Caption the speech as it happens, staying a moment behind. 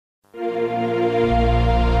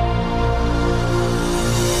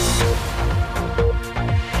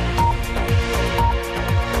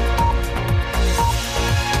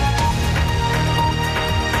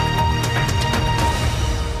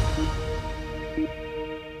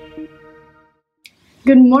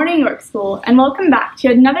Good morning, York School, and welcome back to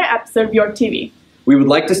another episode of York TV. We would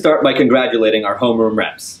like to start by congratulating our homeroom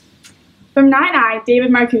reps. From 9I, David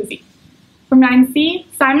Marcuzzi. From 9C,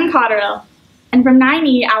 Simon Cotterill. And from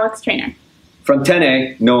 9E, Alex Trainer. From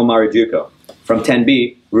 10A, Noah Marijuco. From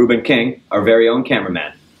 10B, Ruben King, our very own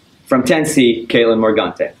cameraman. From 10C, Caitlin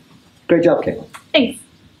Morgante. Great job, Caitlin. Thanks.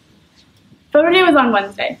 Photo Day was on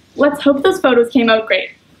Wednesday. Let's hope those photos came out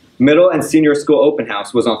great. Middle and senior school open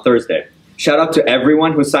house was on Thursday. Shout out to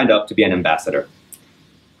everyone who signed up to be an ambassador.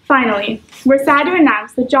 Finally, we're sad to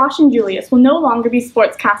announce that Josh and Julius will no longer be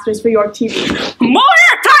sportscasters for York TV. More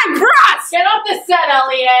time for us! Get off the set,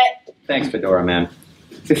 Elliot! Thanks, Fedora Man.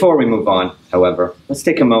 Before we move on, however, let's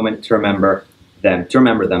take a moment to remember them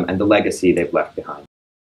and the legacy they've left behind.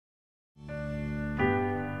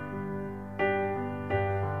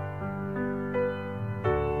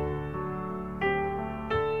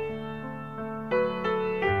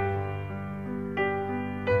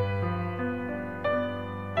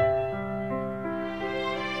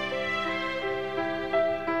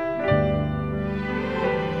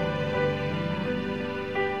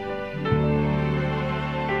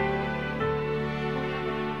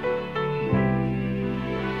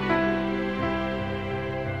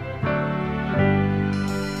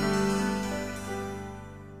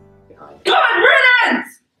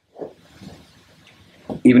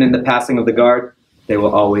 Even in the passing of the guard, they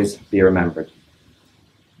will always be remembered.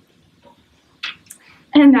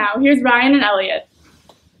 And now, here's Ryan and Elliot.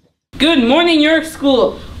 Good morning, York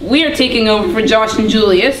School. We are taking over for Josh and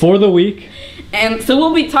Julius. For the week. And so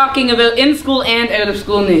we'll be talking about in-school and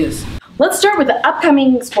out-of-school news. Let's start with the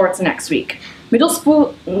upcoming sports next week. Middle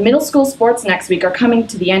school sports next week are coming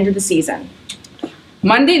to the end of the season.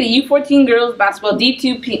 Monday, the U14 girls basketball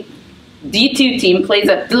D2 team plays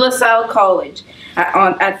at De La Salle College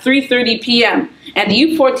at 3:30 p.m. And the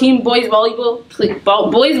U14 boys volleyball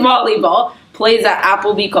plays at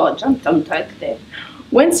Appleby College. I'm tongue-tied today.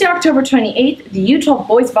 Wednesday, October 28th, the U12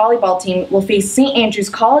 boys volleyball team will face St. Andrews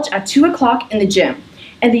College at 2 o'clock in the gym.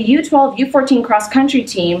 And the U12 U14 cross-country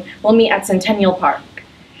team will meet at Centennial Park.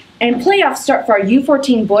 And playoffs start for our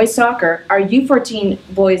U14 boys soccer, our U14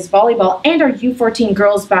 boys volleyball, and our U14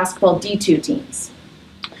 girls basketball D2 teams.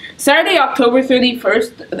 Saturday, October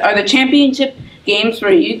 31st are the championship games for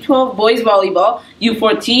U12 boys volleyball,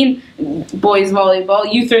 U14 boys volleyball,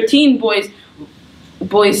 U13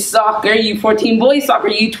 boys soccer, U14 boys soccer,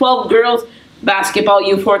 U12 girls basketball,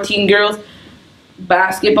 U14 girls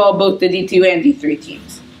basketball, both the D2 and D3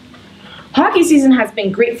 teams. Hockey season has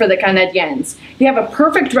been great for the Canadiens. They have a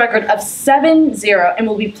perfect record of 7-0 and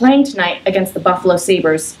will be playing tonight against the Buffalo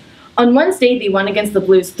Sabres. On Wednesday, they won against the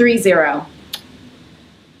Blues 3-0.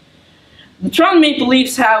 The Toronto Maple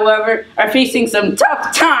Leafs, however, are facing some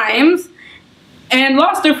tough times and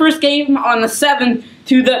lost their first game on the 7th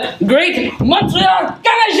to the great Montreal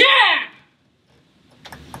Canadiens.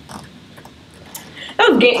 That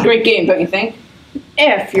was a great game, don't you think?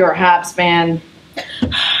 If you're a Habs fan.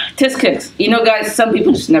 Tisk kicks. You know, guys, some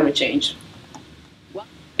people just never change.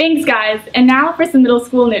 Thanks, guys. And now for some middle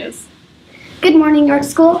school news. Good morning, York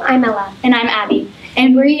School. I'm Ella. And I'm Abby.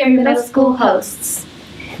 And we're your middle school hosts.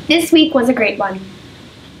 This week was a great one.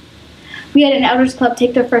 We had an Outdoors Club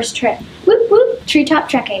take their first trip. Whoop whoop, treetop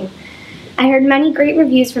trekking. I heard many great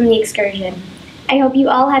reviews from the excursion. I hope you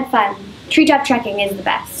all had fun. Treetop trekking is the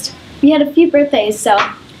best. We had a few birthdays, so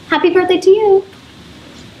happy birthday to you.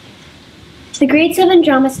 The grade 7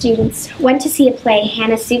 drama students went to see a play,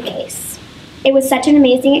 Hannah's Suitcase. It was such an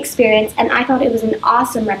amazing experience, and I thought it was an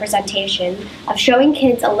awesome representation of showing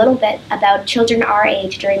kids a little bit about children our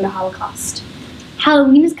age during the Holocaust.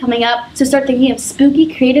 Halloween is coming up, so start thinking of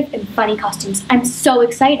spooky, creative, and funny costumes. I'm so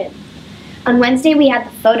excited. On Wednesday, we had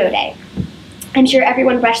the photo day. I'm sure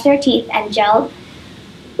everyone brushed their teeth and gelled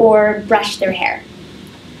or brushed their hair.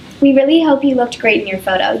 We really hope you looked great in your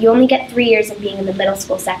photo. You only get 3 years of being in the middle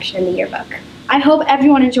school section in the yearbook. I hope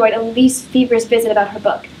everyone enjoyed Elise Fever's visit about her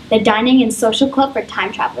book, The Dining and Social Club for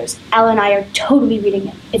Time Travelers. Ella and I are totally reading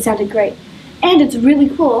it. It sounded great. And it's really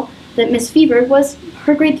cool that Miss Fever was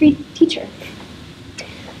her grade 3 teacher.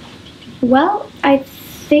 Well, I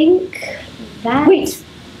think that... Wait,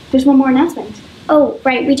 there's one more announcement. Oh,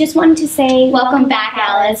 right. We just wanted to say Welcome back,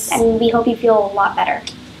 Alice. And we hope you feel a lot better.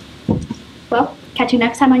 Well, catch you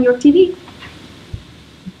next time on York TV.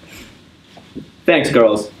 Thanks,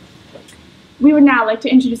 girls. We would now like to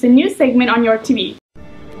introduce a new segment on York TV.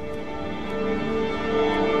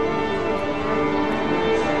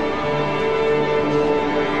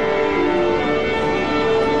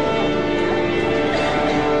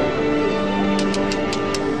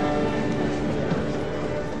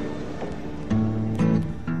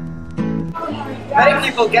 Many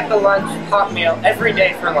people get the lunch hot meal every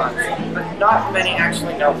day for lunch, but not many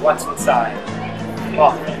actually know what's inside.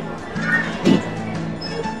 Well,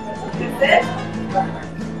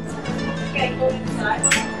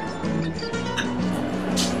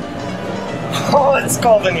 oh, it's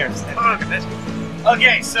cold in here. Look at this.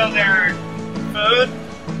 Okay, so there are food,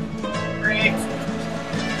 drinks,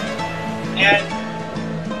 and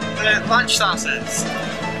the lunch sauces.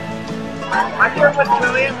 I'm here with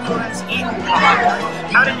William, who has eaten hot.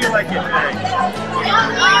 How did you like it today?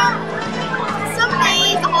 Some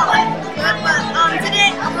days the hot lunch is good, but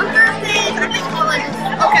today, on Thursdays, I think hot lunch is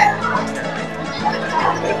okay.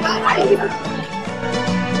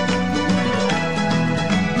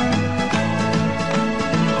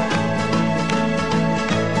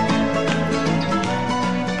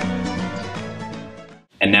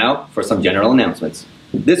 And now for some general announcements.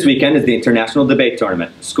 This weekend is the International Debate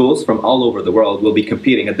Tournament. Schools from all over the world will be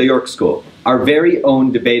competing at the York School. Our very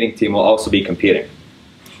own debating team will also be competing.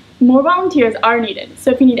 More volunteers are needed,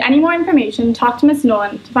 so if you need any more information, talk to Ms.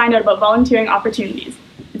 Nolan to find out about volunteering opportunities.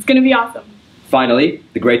 It's going to be awesome. Finally,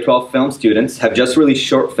 the grade 12 film students have just released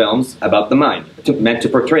short films about the mind, meant to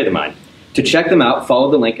portray the mind. To check them out,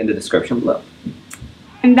 follow the link in the description below.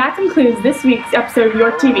 And that concludes this week's episode of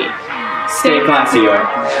York TV. Stay classy,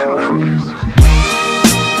 York.